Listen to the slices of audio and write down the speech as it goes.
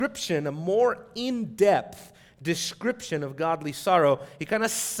description, a more in-depth description of godly sorrow. He kind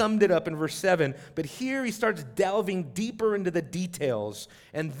of summed it up in verse 7, but here he starts delving deeper into the details,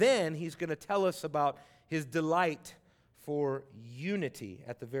 and then he's going to tell us about his delight for unity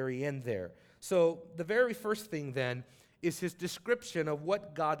at the very end there. So the very first thing then is his description of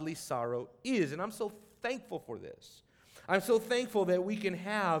what godly sorrow is, and I'm so thankful for this. I'm so thankful that we can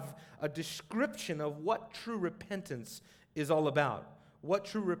have a description of what true repentance is all about. What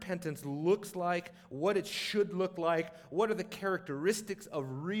true repentance looks like, what it should look like, what are the characteristics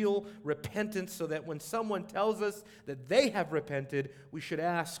of real repentance, so that when someone tells us that they have repented, we should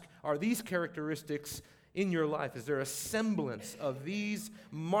ask, are these characteristics in your life? Is there a semblance of these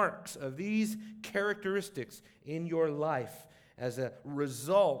marks, of these characteristics in your life as a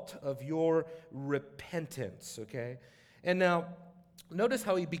result of your repentance, okay? And now, notice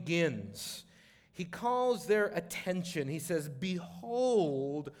how he begins. He calls their attention. He says,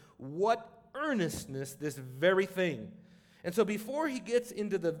 behold, what earnestness this very thing. And so before he gets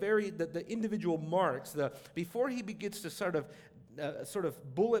into the individual marks, before he begins to sort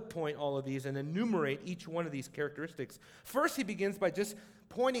of bullet point all of these and enumerate each one of these characteristics, first he begins by just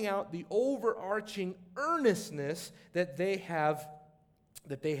pointing out the overarching earnestness that they have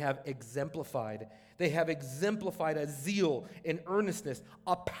exemplified. They have exemplified a zeal, an earnestness,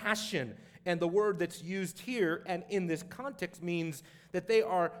 a passion. And the word that's used here and in this context means that they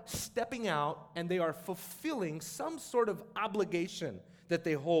are stepping out and they are fulfilling some sort of obligation that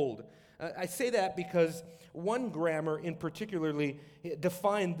they hold. I say that because one grammar in particularly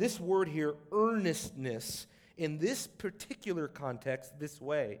defined this word here, earnestness, in this particular context this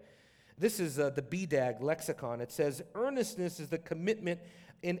way. This is the BDAG lexicon. It says, earnestness is the commitment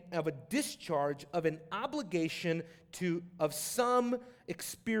of a discharge of an obligation of some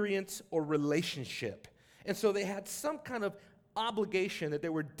experience or relationship. And so they had some kind of obligation that they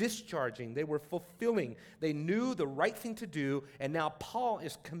were discharging, they were fulfilling. They knew the right thing to do, and now Paul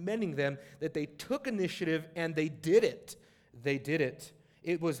is commending them that they took initiative and they did it. They did it.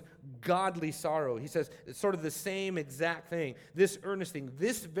 It was godly sorrow. He says it's sort of the same exact thing, this earnest thing,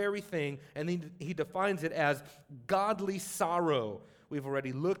 this very thing, and he defines it as godly sorrow. We've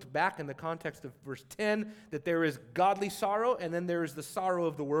already looked back in the context of verse 10 that there is godly sorrow and then there is the sorrow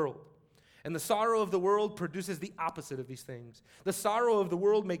of the world. And the sorrow of the world produces the opposite of these things. The sorrow of the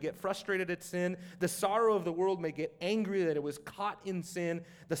world may get frustrated at sin. The sorrow of the world may get angry that it was caught in sin.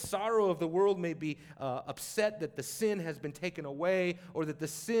 The sorrow of the world may be upset that the sin has been taken away or that the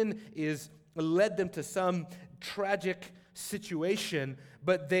sin is led them to some tragic situation,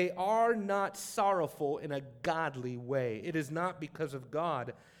 but they are not sorrowful in a godly way. It is not because of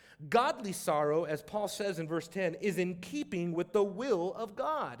God. Godly sorrow, as Paul says in verse 10, is in keeping with the will of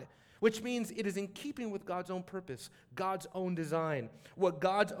God, which means it is in keeping with God's own purpose, God's own design, what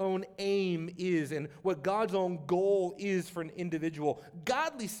God's own aim is, and what God's own goal is for an individual.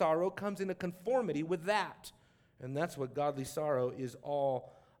 Godly sorrow comes into conformity with that, and that's what godly sorrow is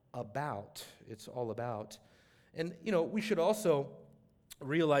all about. It's all about. And, we should also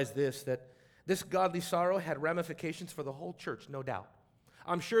realize that this godly sorrow had ramifications for the whole church, no doubt.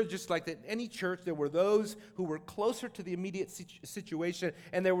 I'm sure just like that any church, there were those who were closer to the immediate situation,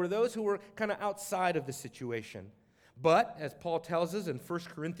 and there were those who were kind of outside of the situation. But, as Paul tells us in 1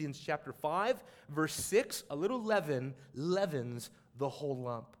 Corinthians chapter 5, verse 6, a little leaven leavens the whole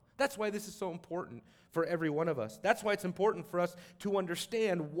lump. That's why this is so important for every one of us. That's why it's important for us to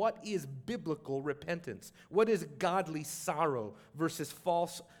understand what is biblical repentance, what is godly sorrow versus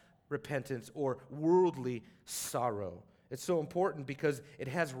false repentance or worldly sorrow. It's so important because it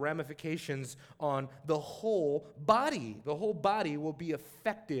has ramifications on the whole body. The whole body will be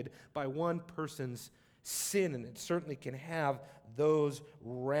affected by one person's sin, and it certainly can have those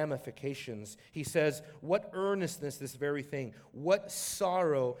ramifications. He says, what earnestness, this very thing, what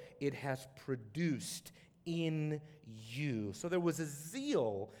sorrow it has produced in you. So there was a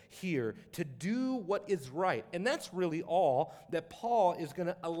zeal here to do what is right. And that's really all that Paul is going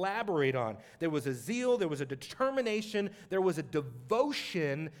to elaborate on. There was a zeal, there was a determination, there was a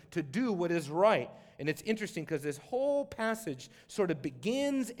devotion to do what is right. And it's interesting because this whole passage sort of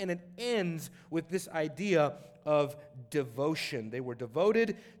begins and it ends with this idea of devotion. They were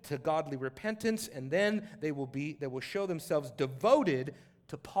devoted to godly repentance, and then they will show themselves devoted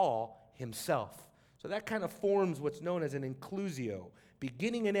to Paul himself. So that kind of forms what's known as an inclusio,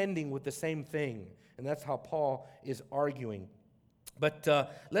 beginning and ending with the same thing. And that's how Paul is arguing. But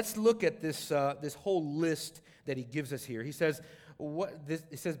let's look at this whole list that he gives us here. He says,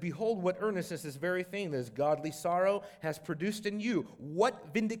 behold, what earnestness this very thing, this godly sorrow, has produced in you.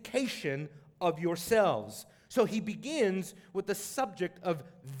 What vindication of yourselves. So he begins with the subject of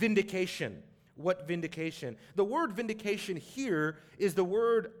vindication. What vindication? The word vindication here is the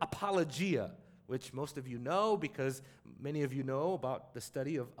word apologia, which most of you know because many of you know about the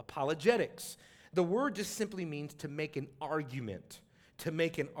study of apologetics. The word just simply means to make an argument, to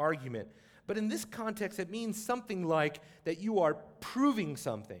make an argument. But in this context, it means something like that you are proving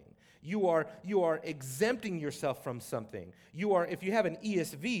something. You are exempting yourself from something. If you have an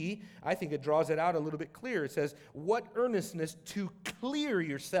ESV, I think it draws it out a little bit clearer. It says, what earnestness to clear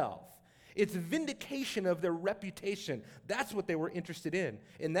yourself. It's vindication of their reputation. That's what they were interested in.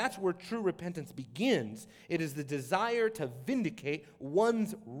 And that's where true repentance begins. It is the desire to vindicate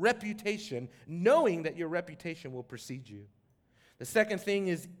one's reputation, knowing that your reputation will precede you. The second thing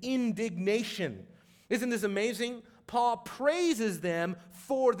is indignation. Isn't this amazing? Paul praises them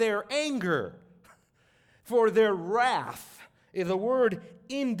for their anger, for their wrath. The word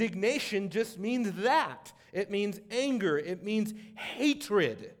indignation just means that. It means anger. It means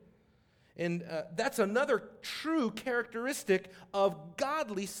hatred. And that's another true characteristic of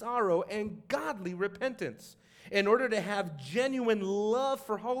godly sorrow and godly repentance. In order to have genuine love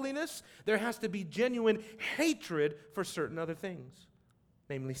for holiness, there has to be genuine hatred for certain other things,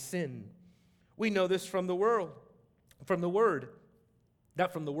 namely sin. We know this from the world, from the Word.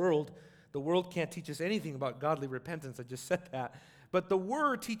 Not from the world. The world can't teach us anything about godly repentance. I just said that. But the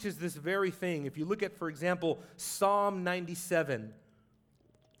Word teaches this very thing. If you look at, for example, Psalm 97,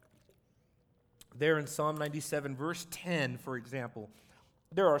 there in Psalm 97, verse 10, for example,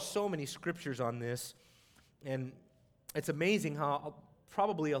 there are so many scriptures on this, and it's amazing how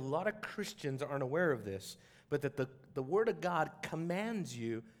probably a lot of Christians aren't aware of this, but that the Word of God commands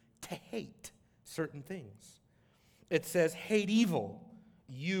you to hate certain things. It says, hate evil,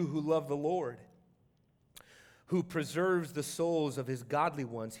 you who love the Lord, who preserves the souls of his godly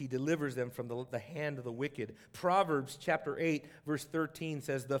ones. He delivers them from the hand of the wicked. Proverbs chapter 8, verse 13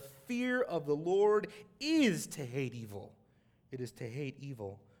 says, the fear of the Lord is to hate evil. It is to hate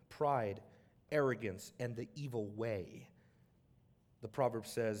evil, pride, arrogance, and the evil way. The proverb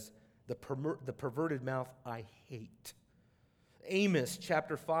says, the perverted mouth I hate. Amos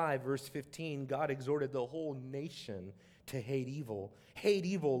chapter 5, verse 15, God exhorted the whole nation to hate evil. Hate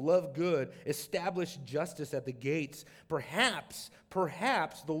evil, love good, establish justice at the gates. Perhaps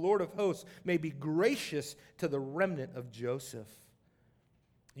the Lord of hosts may be gracious to the remnant of Joseph.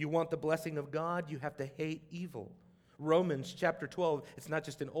 You want the blessing of God, you have to hate evil. Romans chapter 12, it's not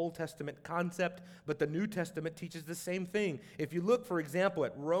just an Old Testament concept, but the New Testament teaches the same thing. If you look, for example,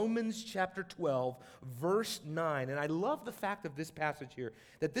 at Romans chapter 12, verse 9, and I love the fact of this passage here,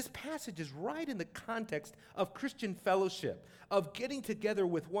 that this passage is right in the context of Christian fellowship, of getting together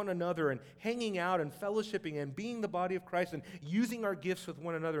with one another and hanging out and fellowshipping and being the body of Christ and using our gifts with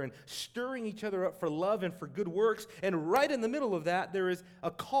one another and stirring each other up for love and for good works. And right in the middle of that, there is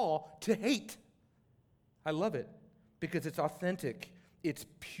a call to hate. I love it. Because it's authentic, it's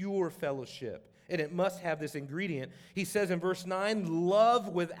pure fellowship, and it must have this ingredient. He says in verse 9, love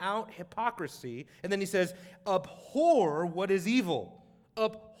without hypocrisy, and then he says, abhor what is evil.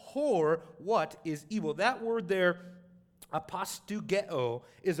 Abhor what is evil. That word there, apostugeo,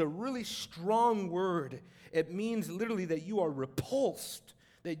 is a really strong word. It means literally that you are repulsed,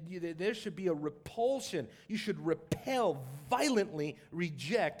 that there should be a repulsion. You should repel, violently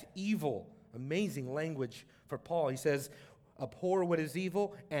reject evil. Amazing language for Paul. He says, abhor what is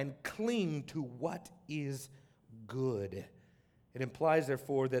evil and cling to what is good. It implies,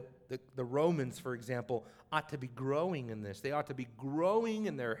 therefore, that the Romans, for example, ought to be growing in this. They ought to be growing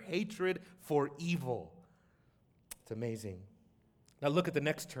in their hatred for evil. It's amazing. Now look at the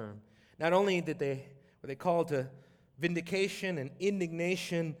next term. Not only were they called to vindication and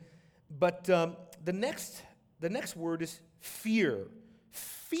indignation, but the next word is fear.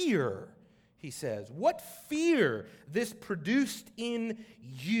 Fear. He says, what fear this produced in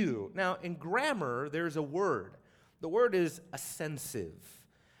you. Now, in grammar, there's a word. The word is ascensive.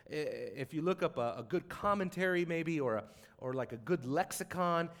 If you look up a good commentary maybe or like a good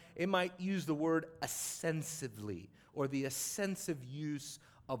lexicon, it might use the word assensively or the ascensive use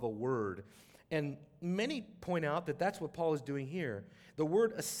of a word. And many point out that that's what Paul is doing here. The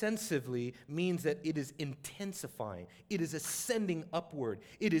word ascensively means that it is intensifying. It is ascending upward.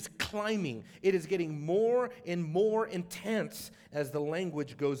 It is climbing. It is getting more and more intense as the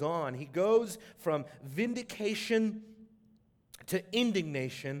language goes on. He goes from vindication to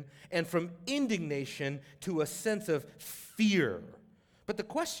indignation, and from indignation to a sense of fear. But the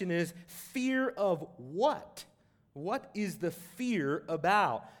question is, fear of what? What is the fear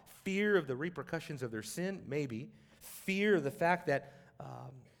about? Fear of the repercussions of their sin? Maybe. Fear of the fact that,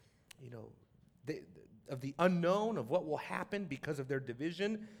 the unknown, of what will happen because of their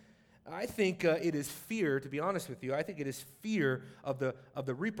division. I think it is fear, to be honest with you, I think it is fear of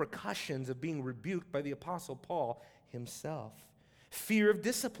the repercussions of being rebuked by the Apostle Paul himself. Fear of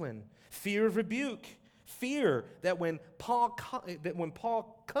discipline, fear of rebuke, fear that when Paul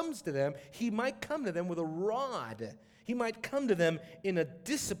comes to them, he might come to them with a rod. He might come to them in a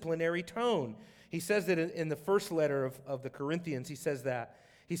disciplinary tone. He says that in the first letter of the Corinthians, he says that.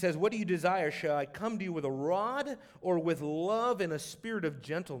 He says, what do you desire? Shall I come to you with a rod or with love and a spirit of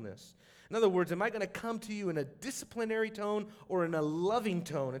gentleness? In other words, am I going to come to you in a disciplinary tone or in a loving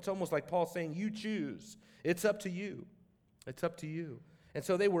tone? It's almost like Paul saying, you choose. It's up to you. It's up to you. And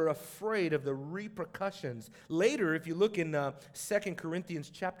so they were afraid of the repercussions. Later, if you look in 2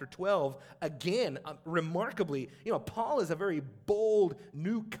 Corinthians chapter 12, again, remarkably, Paul is a very bold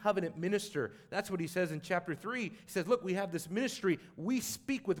new covenant minister. That's what he says in chapter 3. He says, look, we have this ministry. We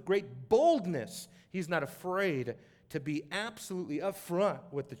speak with great boldness. He's not afraid to be absolutely upfront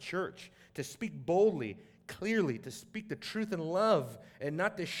with the church, to speak boldly, clearly, to speak the truth in love, and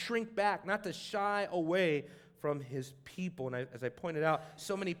not to shrink back, not to shy away from his people. And as I pointed out,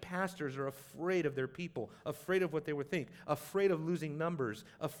 so many pastors are afraid of their people, afraid of what they would think, afraid of losing numbers,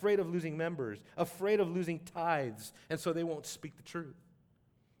 afraid of losing members, afraid of losing tithes, and so they won't speak the truth.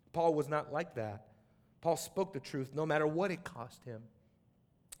 Paul was not like that. Paul spoke the truth no matter what it cost him.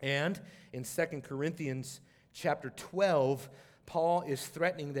 And in 2 Corinthians chapter 12, Paul is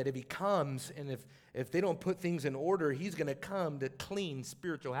threatening that if he comes and if they don't put things in order, he's going to come to clean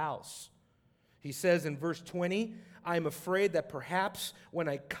spiritual house. He says in verse 20, I am afraid that perhaps when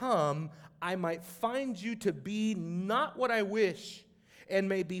I come, I might find you to be not what I wish, and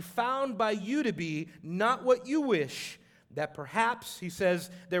may be found by you to be not what you wish. That perhaps, he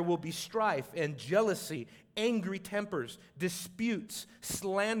says, there will be strife and jealousy, angry tempers, disputes,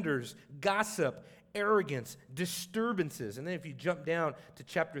 slanders, gossip, arrogance, disturbances. And then if you jump down to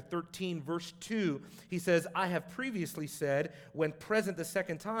chapter 13, verse 2, he says, I have previously said, when present the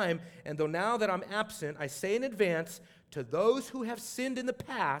second time, and though now that I'm absent, I say in advance, to those who have sinned in the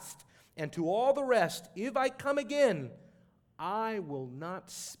past, and to all the rest, if I come again, I will not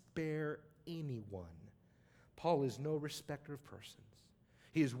spare anyone. Paul is no respecter of persons.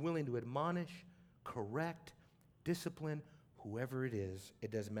 He is willing to admonish, correct, discipline, whoever it is.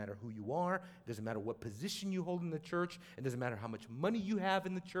 It doesn't matter who you are. It doesn't matter what position you hold in the church. It doesn't matter how much money you have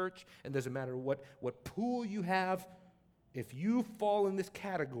in the church. It doesn't matter what pool you have. If you fall in this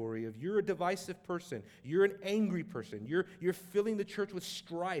category of you're a divisive person, you're an angry person, you're filling the church with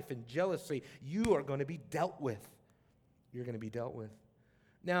strife and jealousy, you are going to be dealt with. You're going to be dealt with.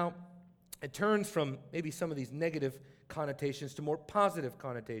 Now, it turns from maybe some of these negative connotations to more positive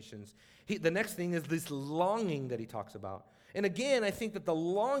connotations. The next thing is this longing that he talks about. And again, I think that the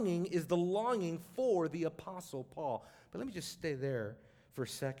longing is the longing for the Apostle Paul. But let me just stay there for a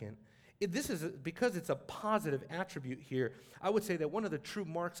second. Because it's a positive attribute here, I would say that one of the true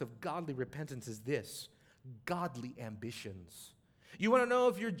marks of godly repentance is this: godly ambitions. You want to know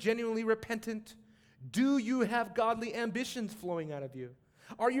if you're genuinely repentant? Do you have godly ambitions flowing out of you?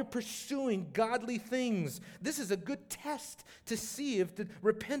 Are you pursuing godly things? This is a good test to see if the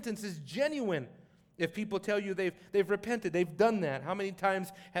repentance is genuine. If people tell you they've repented, they've done that, how many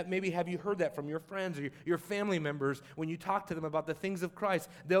times have you heard that from your friends or your family members when you talk to them about the things of Christ?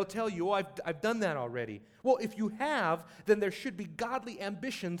 They'll tell you, oh, I've done that already. Well, if you have, then there should be godly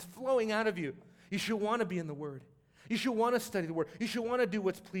ambitions flowing out of you. You should want to be in the Word. You should want to study the Word. You should want to do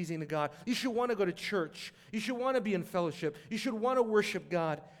what's pleasing to God. You should want to go to church. You should want to be in fellowship. You should want to worship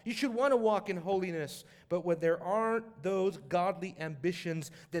God. You should want to walk in holiness. But when there aren't those godly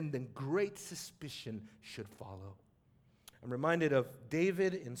ambitions, then great suspicion should follow. I'm reminded of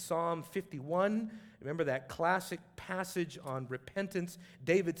David in Psalm 51. Remember that classic passage on repentance?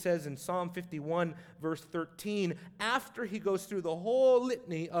 David says in Psalm 51, verse 13, after he goes through the whole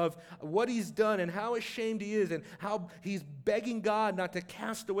litany of what he's done and how ashamed he is and how he's begging God not to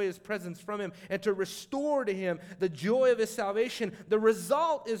cast away his presence from him and to restore to him the joy of his salvation, the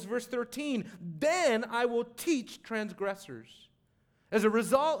result is verse 13, then I will teach transgressors. As a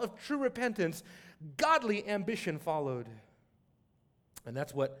result of true repentance, godly ambition followed. And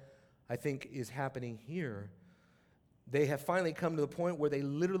that's what I think is happening here. They have finally come to the point where they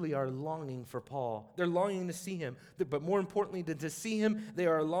literally are longing for Paul. They're longing to see him. But more importantly than to see him, they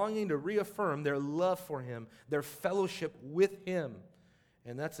are longing to reaffirm their love for him, their fellowship with him.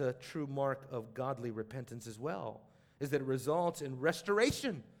 And that's a true mark of godly repentance as well, is that it results in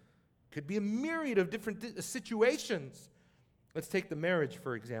restoration. Could be a myriad of different situations. Let's take the marriage,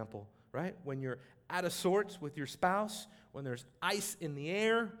 for example, right? When you're out of sorts with your spouse, when there's ice in the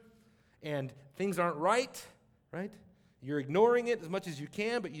air, and things aren't right, right? You're ignoring it as much as you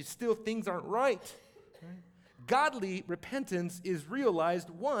can, but things aren't right. Right? Godly repentance is realized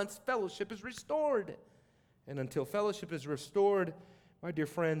once fellowship is restored. And until fellowship is restored, my dear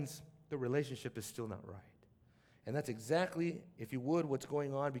friends, the relationship is still not right. And that's exactly, if you would, what's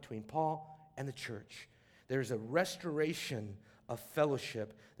going on between Paul and the church. There's a restoration of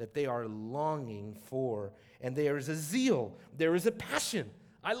fellowship that they are longing for. And there is a zeal. There is a passion.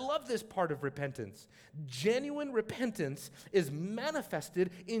 I love this part of repentance. Genuine repentance is manifested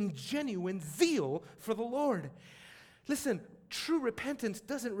in genuine zeal for the Lord. Listen, true repentance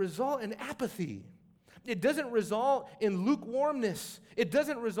doesn't result in apathy. It doesn't result in lukewarmness. It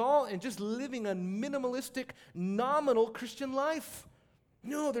doesn't result in just living a minimalistic, nominal Christian life.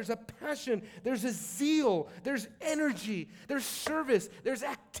 No, there's a passion, there's a zeal, there's energy, there's service, there's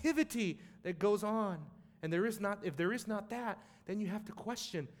activity that goes on. And if there is not that, then you have to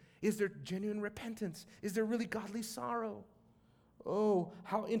question, is there genuine repentance? Is there really godly sorrow? Oh,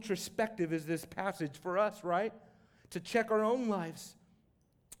 how introspective is this passage for us, right? To check our own lives.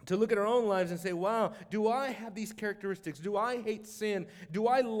 To look at our own lives and say, wow, do I have these characteristics? Do I hate sin? Do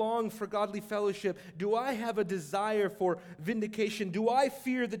I long for godly fellowship? Do I have a desire for vindication? Do I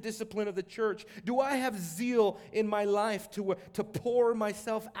fear the discipline of the church? Do I have zeal in my life to pour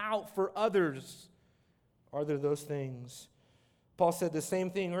myself out for others? Are there those things? Paul said the same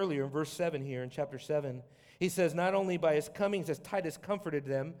thing earlier in verse 7 here in chapter 7. He says, not only by his coming, as Titus comforted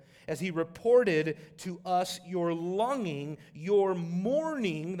them, as he reported to us your longing, your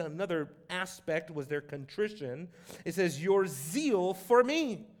mourning, another aspect was their contrition. It says, your zeal for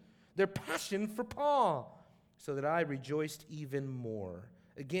me, their passion for Paul, so that I rejoiced even more.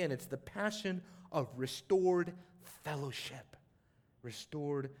 Again, it's the passion of restored fellowship.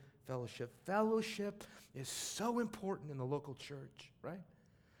 Restored fellowship. Fellowship is so important in the local church, right?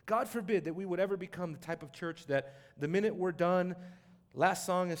 God forbid that we would ever become the type of church that the minute we're done, last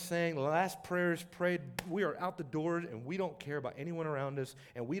song is sang, the last prayer is prayed, we are out the door and we don't care about anyone around us,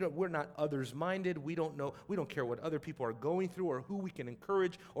 and we're not others-minded. We don't care what other people are going through, or who we can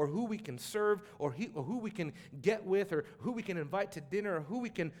encourage, or who we can serve, or who we can get with, or who we can invite to dinner, or who we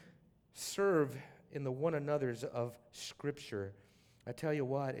can serve in the one another's of Scripture. I tell you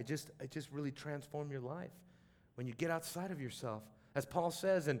what, it just really transforms your life when you get outside of yourself. As Paul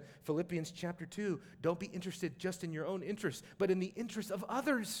says in Philippians chapter 2, don't be interested just in your own interests, but in the interests of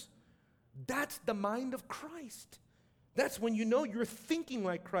others. That's the mind of Christ. That's when you know you're thinking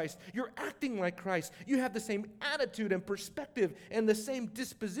like Christ, you're acting like Christ, you have the same attitude and perspective and the same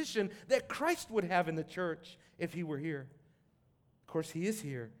disposition that Christ would have in the church if he were here. Of course, he is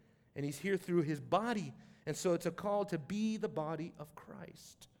here, and he's here through his body, and so it's a call to be the body of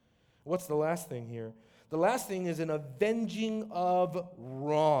Christ. What's the last thing here? The last thing is an avenging of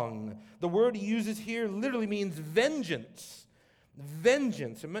wrong. The word he uses here literally means vengeance.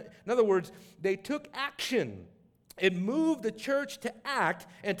 Vengeance. In other words, they took action. It moved the church to act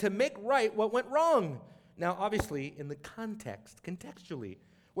and to make right what went wrong. Now, obviously, in the context, contextually,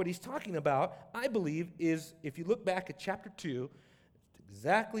 what he's talking about, I believe, is, if you look back at chapter 2,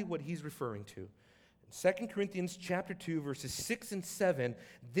 exactly what he's referring to. 2 Corinthians chapter 2, verses 6 and 7,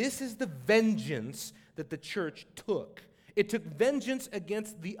 this is the vengeance that the church took. It took vengeance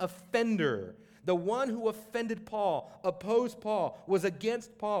against the offender, the one who offended Paul, opposed Paul, was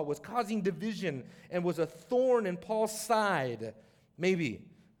against Paul, was causing division, and was a thorn in Paul's side. Maybe.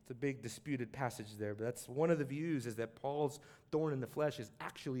 It's a big disputed passage there, but that's one of the views, is that Paul's thorn in the flesh is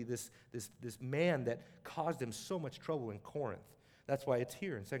actually this man that caused him so much trouble in Corinth. That's why it's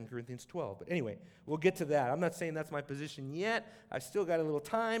here in 2 Corinthians 12. But anyway, we'll get to that. I'm not saying that's my position yet. I've still got a little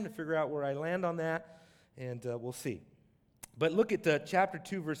time to figure out where I land on that, and we'll see. But look at chapter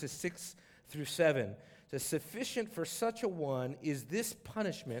 2, verses 6 through 7. It says, sufficient for such a one is this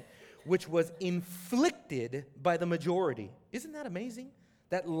punishment which was inflicted by the majority. Isn't that amazing?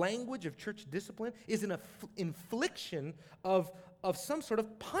 That language of church discipline is an infliction of some sort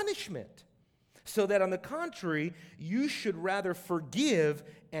of punishment. So that on the contrary, you should rather forgive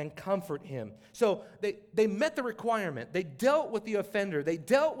and comfort him. So they met the requirement. They dealt with the offender. They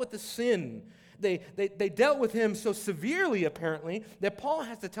dealt with the sin. They dealt with him so severely, apparently, that Paul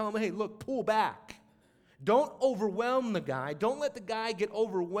has to tell him, hey, look, pull back. Don't overwhelm the guy. Don't let the guy get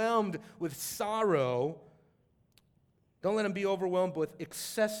overwhelmed with sorrow. Don't let him be overwhelmed with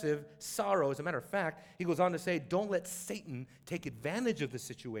excessive sorrow. As a matter of fact, he goes on to say, don't let Satan take advantage of the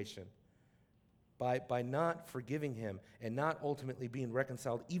situation. By not forgiving him and not ultimately being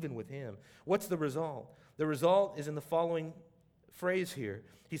reconciled even with him. What's the result? The result is in the following phrase here.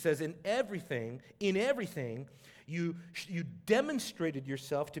 He says, in everything, you demonstrated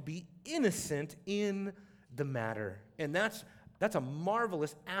yourself to be innocent in the matter. And that's a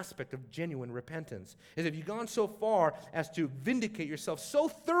marvelous aspect of genuine repentance. Is if you've gone so far as to vindicate yourself so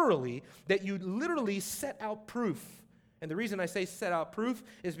thoroughly that you literally set out proof. And the reason I say set out proof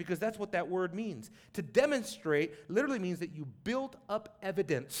is because that's what that word means. To demonstrate literally means that you built up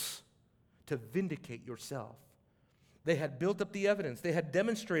evidence to vindicate yourself. They had built up the evidence. They had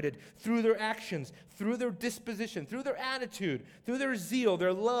demonstrated through their actions, through their disposition, through their attitude, through their zeal,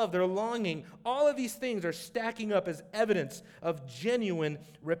 their love, their longing. All of these things are stacking up as evidence of genuine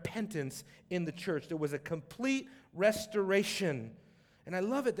repentance in the church. There was a complete restoration. And I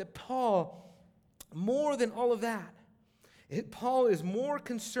love it that Paul, more than all of that, Paul is more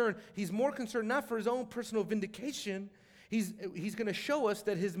concerned. He's more concerned not for his own personal vindication. He's going to show us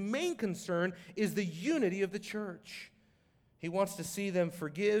that his main concern is the unity of the church. He wants to see them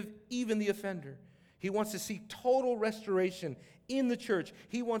forgive even the offender. He wants to see total restoration in the church.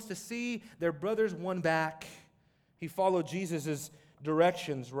 He wants to see their brothers won back. He followed Jesus'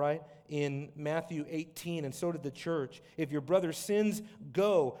 directions, right, in Matthew 18, and so did the church. If your brother sins,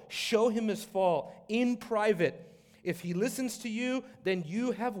 go. Show him his fault in private. If he listens to you, then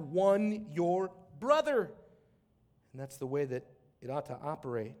you have won your brother. And that's the way that it ought to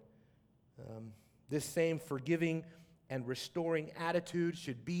operate. This same forgiving and restoring attitude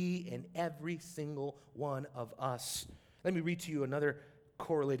should be in every single one of us. Let me read to you another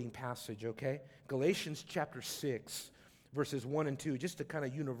correlating passage, okay? Galatians chapter 6, verses 1 and 2, just to kind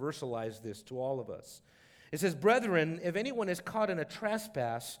of universalize this to all of us. It says, brethren, if anyone is caught in a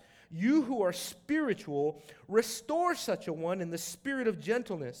trespass, you who are spiritual, restore such a one in the spirit of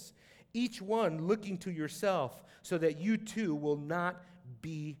gentleness, each one looking to yourself, so that you too will not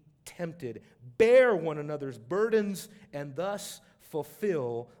be tempted. Bear one another's burdens, and thus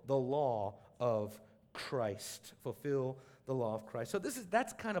fulfill the law of Christ. Fulfill the law of Christ. So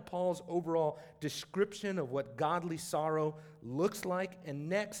that's kind of Paul's overall description of what godly sorrow looks like. And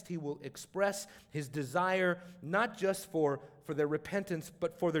next he will express his desire not just for their repentance,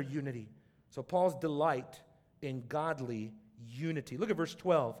 but for their unity. So Paul's delight in godly unity. Look at verse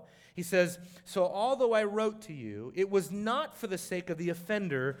 12. He says, so although I wrote to you, it was not for the sake of the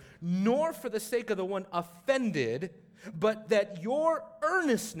offender, nor for the sake of the one offended, but that your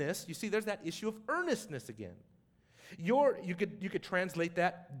earnestness, you see, there's that issue of earnestness again. You could translate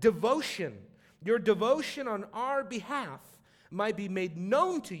that devotion. Your devotion on our behalf might be made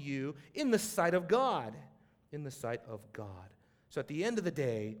known to you in the sight of God. In the sight of God. So at the end of the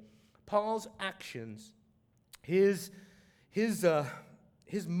day, Paul's actions, his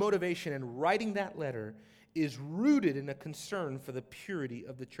motivation in writing that letter is rooted in a concern for the purity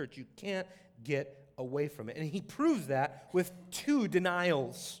of the church. You can't get away from it. And he proves that with two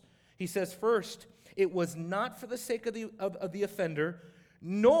denials. He says, first, it was not for the sake of the offender,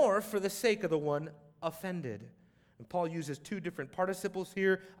 nor for the sake of the one offended. And Paul uses two different participles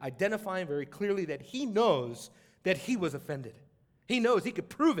here, identifying very clearly that he knows that he was offended. He knows he could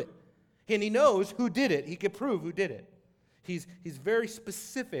prove it. And he knows who did it. He could prove who did it. He's very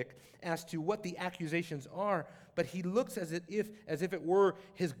specific as to what the accusations are, but he looks as if it were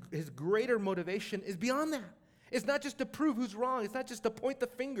his greater motivation is beyond that. It's not just to prove who's wrong. It's not just to point the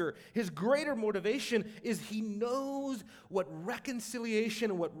finger. His greater motivation is he knows what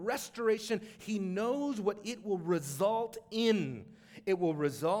reconciliation and what restoration, he knows what it will result in. It will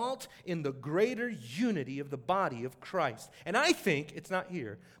result in the greater unity of the body of Christ. And I think, it's not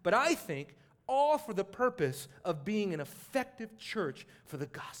here, but I think all for the purpose of being an effective church for the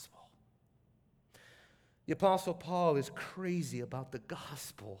gospel. The Apostle Paul is crazy about the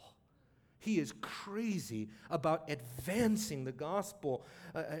gospel. He is crazy about advancing the gospel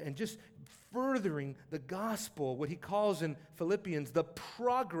and just furthering the gospel, what he calls in Philippians the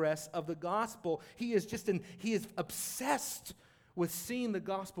progress of the gospel. He is obsessed with seeing the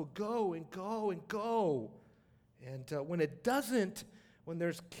gospel go and go and go. And when it doesn't, when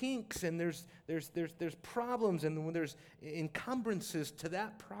there's kinks and there's problems and when there's encumbrances to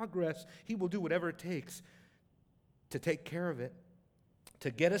that progress, he will do whatever it takes to take care of it, to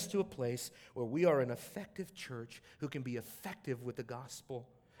get us to a place where we are an effective church who can be effective with the gospel.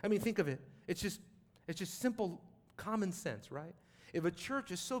 I mean, think of it. It's just simple common sense, right? If a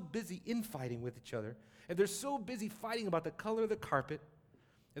church is so busy infighting with each other, if they're so busy fighting about the color of the carpet,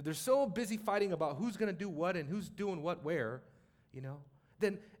 if they're so busy fighting about who's going to do what and who's doing what where,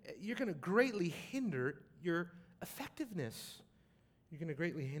 then you're going to greatly hinder your effectiveness. You're going to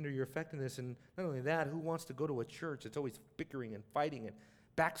greatly hinder your effectiveness. And not only that, who wants to go to a church that's always bickering and fighting and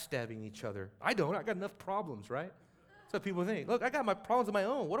backstabbing each other? I don't. I got enough problems, right? That's what people think. Look, I got my problems of my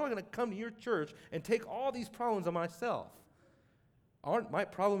own. What am I going to come to your church and take all these problems on myself? Aren't my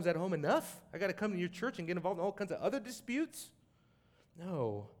problems at home enough? I got to come to your church and get involved in all kinds of other disputes?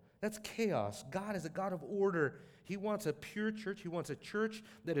 No, that's chaos. God is a God of order. He wants a pure church. He wants a church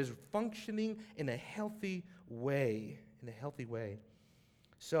that is functioning in a healthy way. In a healthy way.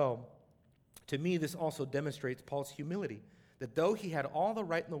 So, to me, this also demonstrates Paul's humility. That though he had all the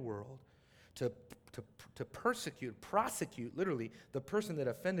right in the world to prosecute, literally, the person that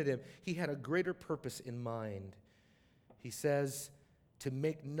offended him, he had a greater purpose in mind. He says, to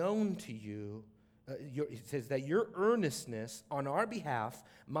make known to you, he says that your earnestness on our behalf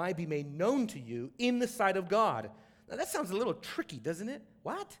might be made known to you in the sight of God. Now that sounds a little tricky, doesn't it?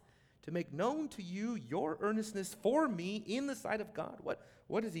 What? To make known to you your earnestness for me in the sight of God?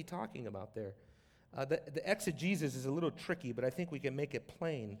 What is he talking about there? The exegesis is a little tricky, but I think we can make it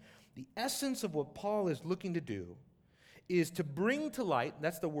plain. The essence of what Paul is looking to do is to bring to light,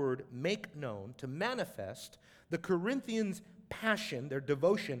 that's the word make known, to manifest the Corinthians' passion, their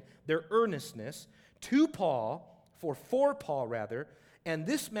devotion, their earnestness to Paul, for Paul rather, and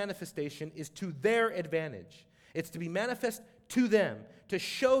this manifestation is to their advantage. It's to be manifest to them, to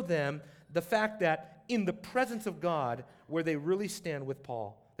show them the fact that in the presence of God, where they really stand with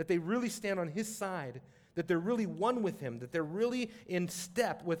Paul, that they really stand on his side, that they're really one with him, that they're really in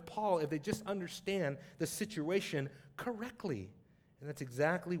step with Paul if they just understand the situation correctly. And that's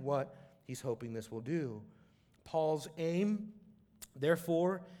exactly what he's hoping this will do. Paul's aim,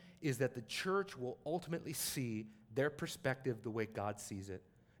 therefore, is that the church will ultimately see their perspective the way God sees it.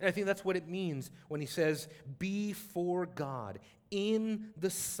 And I think that's what it means when he says, be for God, in the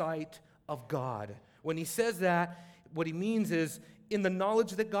sight of God. When he says that, what he means is in the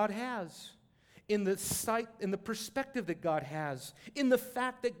knowledge that God has, in the sight, in the perspective that God has, in the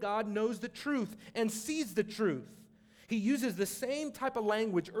fact that God knows the truth and sees the truth. He uses the same type of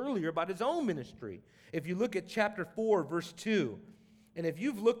language earlier about his own ministry. If you look at chapter 4, verse 2, and if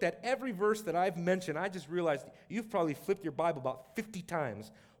you've looked at every verse that I've mentioned, I just realized you've probably flipped your Bible about 50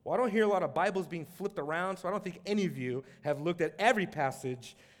 times. Well, I don't hear a lot of Bibles being flipped around, so I don't think any of you have looked at every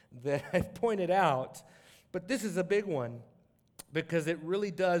passage that I've pointed out. But this is a big one because it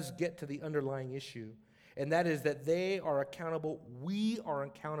really does get to the underlying issue, and that is that they are accountable, we are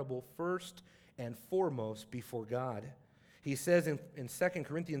accountable first and foremost before God. He says in 2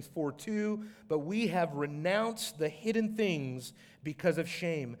 Corinthians 4:2, but we have renounced the hidden things because of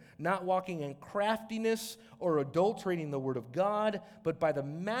shame, not walking in craftiness or adulterating the word of God, but by the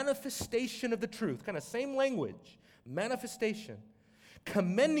manifestation of the truth, kind of same language, manifestation,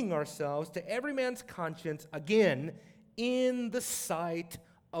 commending ourselves to every man's conscience, again, in the sight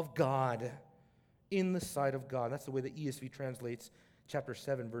of God. In the sight of God. That's the way the ESV translates chapter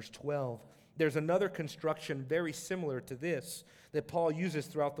 7, verse 12. There's another construction very similar to this that Paul uses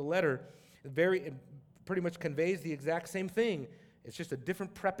throughout the letter. It pretty much conveys the exact same thing. It's just a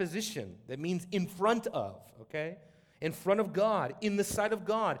different preposition that means in front of, okay? In front of God, in the sight of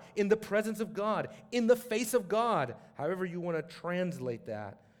God, in the presence of God, in the face of God, however you want to translate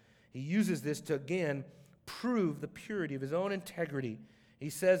that. He uses this to, again, prove the purity of his own integrity. He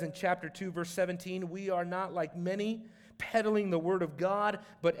says in chapter 2, verse 17, we are not like many, peddling the word of God,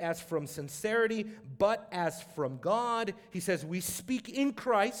 but as from sincerity, but as from God. He says, we speak in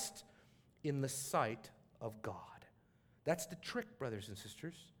Christ in the sight of God. That's the trick, brothers and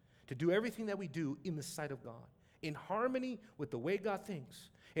sisters, to do everything that we do in the sight of God, in harmony with the way God thinks,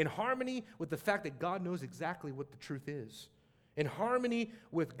 in harmony with the fact that God knows exactly what the truth is, in harmony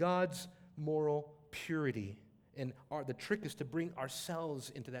with God's moral purity. And the trick is to bring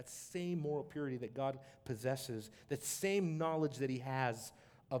ourselves into that same moral purity that God possesses, that same knowledge that he has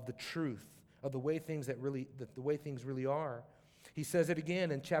of the truth, of the way things really are. He says it again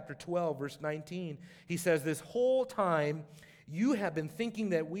in chapter 12, verse 19. He says, this whole time you have been thinking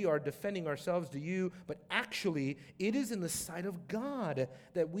that we are defending ourselves to you, but actually it is in the sight of God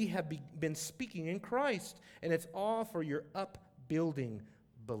that we have been speaking in Christ, and it's all for your upbuilding,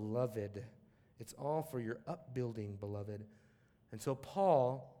 beloved. It's all for your upbuilding, beloved. And so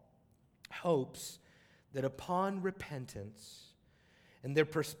Paul hopes that upon repentance and their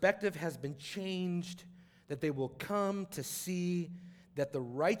perspective has been changed, that they will come to see that the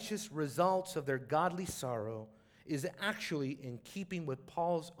righteous results of their godly sorrow is actually in keeping with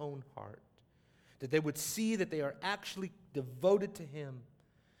Paul's own heart. That they would see that they are actually devoted to him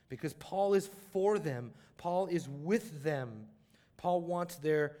because Paul is for them. Paul is with them. Paul wants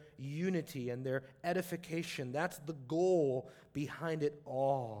their unity and their edification. That's the goal behind it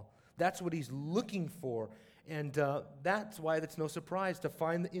all. That's what he's looking for. And that's why it's no surprise to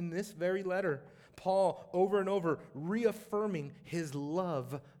find in this very letter, Paul over and over reaffirming his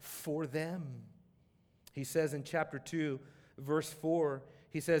love for them. He says in chapter 2, verse 4,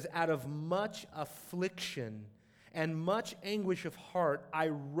 he says, out of much affliction and much anguish of heart, I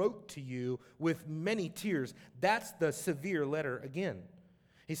wrote to you with many tears. That's the severe letter again.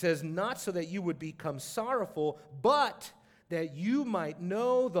 He says, not so that you would become sorrowful, but that you might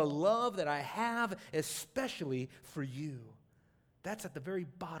know the love that I have, especially for you. That's at the very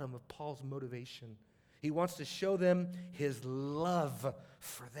bottom of Paul's motivation. He wants to show them his love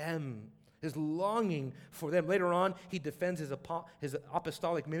for them, his longing for them. Later on, he defends his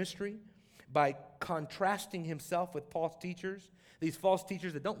apostolic ministry by contrasting himself with false teachers, these false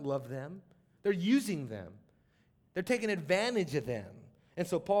teachers that don't love them. They're using them. They're taking advantage of them. And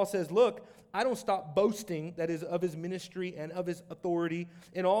so Paul says, look, I don't stop boasting, that is, of his ministry and of his authority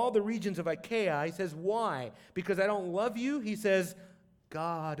in all the regions of Achaia. He says, why? Because I don't love you? He says,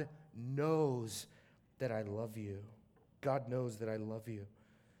 God knows that I love you. God knows that I love you.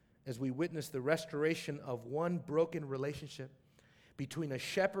 As we witness the restoration of one broken relationship between a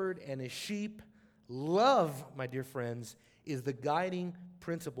shepherd and his sheep, love, my dear friends, is the guiding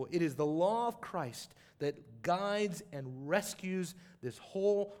principle. It is the law of Christ that guides and rescues this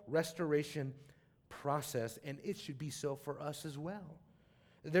whole restoration process, and it should be so for us as well.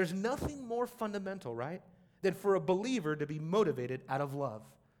 There's nothing more fundamental, right, than for a believer to be motivated out of love.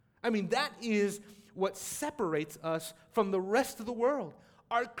 I mean, that is what separates us from the rest of the world.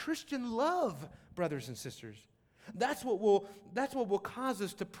 Our Christian love, brothers and sisters. That's what will cause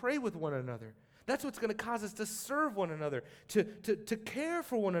us to pray with one another. That's what's going to cause us to serve one another, to care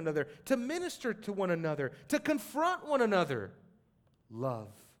for one another, to minister to one another, to confront one another. Love.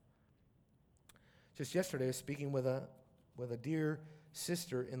 Just yesterday, I was speaking with a dear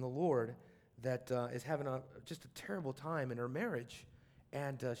sister in the Lord that is having just a terrible time in her marriage,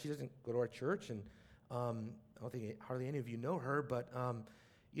 and she doesn't go to our church, and I don't think hardly any of you know her, but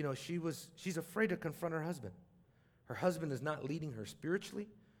she's afraid to confront her husband. Her husband is not leading her spiritually,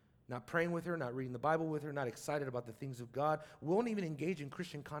 not praying with her, not reading the Bible with her, not excited about the things of God, won't even engage in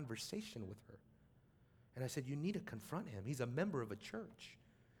Christian conversation with her. And I said, you need to confront him. He's a member of a church.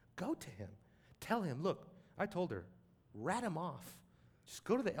 Go to him. Tell him, look, I told her, rat him off. Just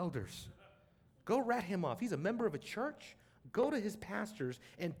go to the elders. Go rat him off. He's a member of a church. Go to his pastors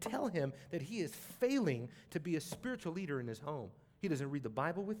and tell him that he is failing to be a spiritual leader in his home. He doesn't read the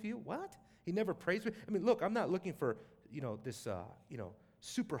Bible with you. What? He never prays with you. I mean, look, I'm not looking for, this,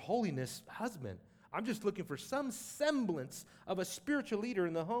 super holiness husband. I'm just looking for some semblance of a spiritual leader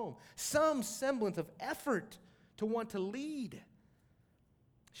in the home, some semblance of effort to want to lead.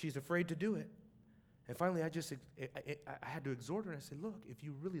 She's afraid to do it. And finally, I had to exhort her, and I said, look, if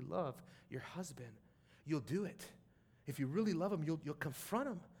you really love your husband, you'll do it. If you really love him, you'll confront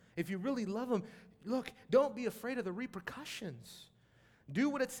him. If you really love him, look, don't be afraid of the repercussions. Do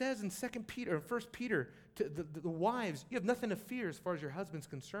what it says in 2 Peter or 1 Peter to the wives. You have nothing to fear as far as your husband's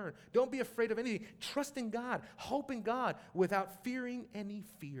concerned. Don't be afraid of anything. Trust in God. Hope in God without fearing any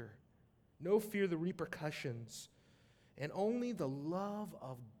fear. No fear of the repercussions. And only the love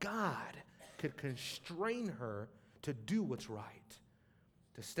of God could constrain her to do what's right,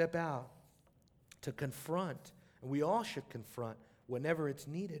 to step out, to confront. And we all should confront whenever it's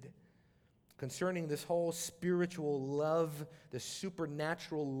needed. Concerning this whole spiritual love, the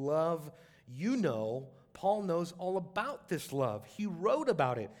supernatural love, Paul knows all about this love. He wrote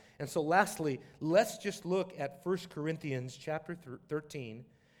about it. And so lastly, let's just look at 1 Corinthians chapter 13,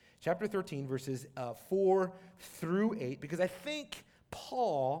 verses 4 through 8, because I think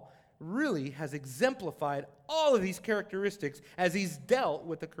Paul really has exemplified all of these characteristics as he's dealt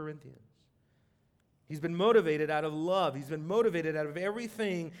with the Corinthians. He's been motivated out of love. He's been motivated out of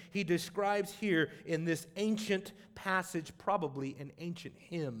everything he describes here in this ancient passage, probably an ancient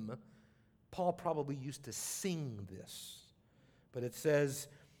hymn. Paul probably used to sing this. But it says,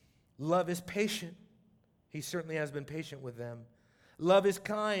 love is patient. He certainly has been patient with them. Love is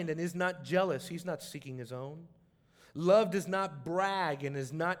kind and is not jealous. He's not seeking his own. Love does not brag and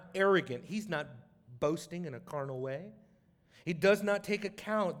is not arrogant. He's not boasting in a carnal way. He does not take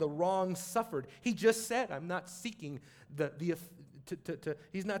account the wrong suffered. He just said, I'm not seeking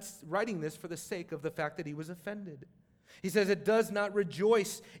he's not writing this for the sake of the fact that he was offended. He says it does not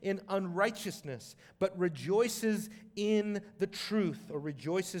rejoice in unrighteousness, but rejoices in the truth, or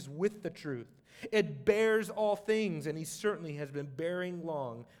rejoices with the truth. It bears all things, and he certainly has been bearing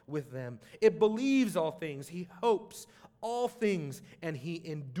long with them. It believes all things. He hopes all things, and he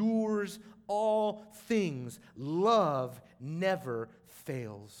endures all things. Love never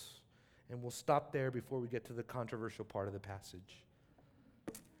fails. And we'll stop there before we get to the controversial part of the passage.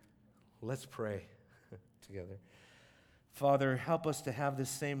 Let's pray together. Father, help us to have this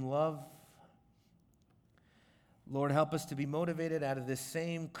same love. Lord, help us to be motivated out of this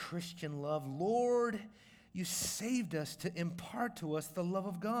same Christian love. Lord, you saved us to impart to us the love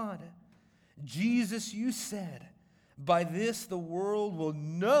of God. Jesus, you said, by this the world will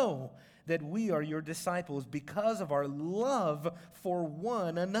know that we are your disciples because of our love for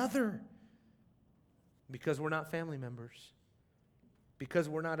one another. Because we're not family members. Because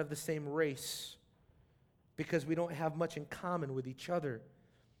we're not of the same race. Because we don't have much in common with each other.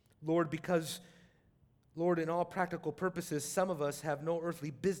 Lord, because, Lord, in all practical purposes, some of us have no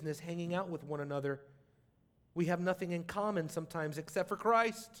earthly business hanging out with one another. We have nothing in common sometimes except for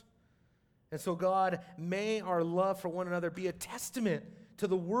Christ. And so, God, may our love for one another be a testament to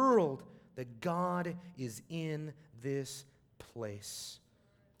the world that God is in this place.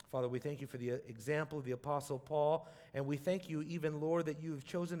 Father, we thank you for the example of the Apostle Paul, and we thank you even, Lord, that you have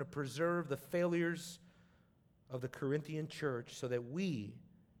chosen to preserve the failures of the Corinthian church so that we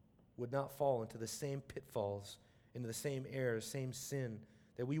would not fall into the same pitfalls, into the same errors, same sin,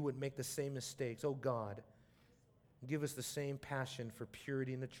 that we would make the same mistakes. Oh God, give us the same passion for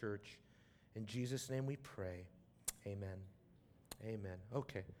purity in the church. In Jesus' name we pray. Amen. Amen.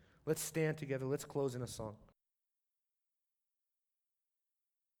 Okay, let's stand together. Let's close in a song.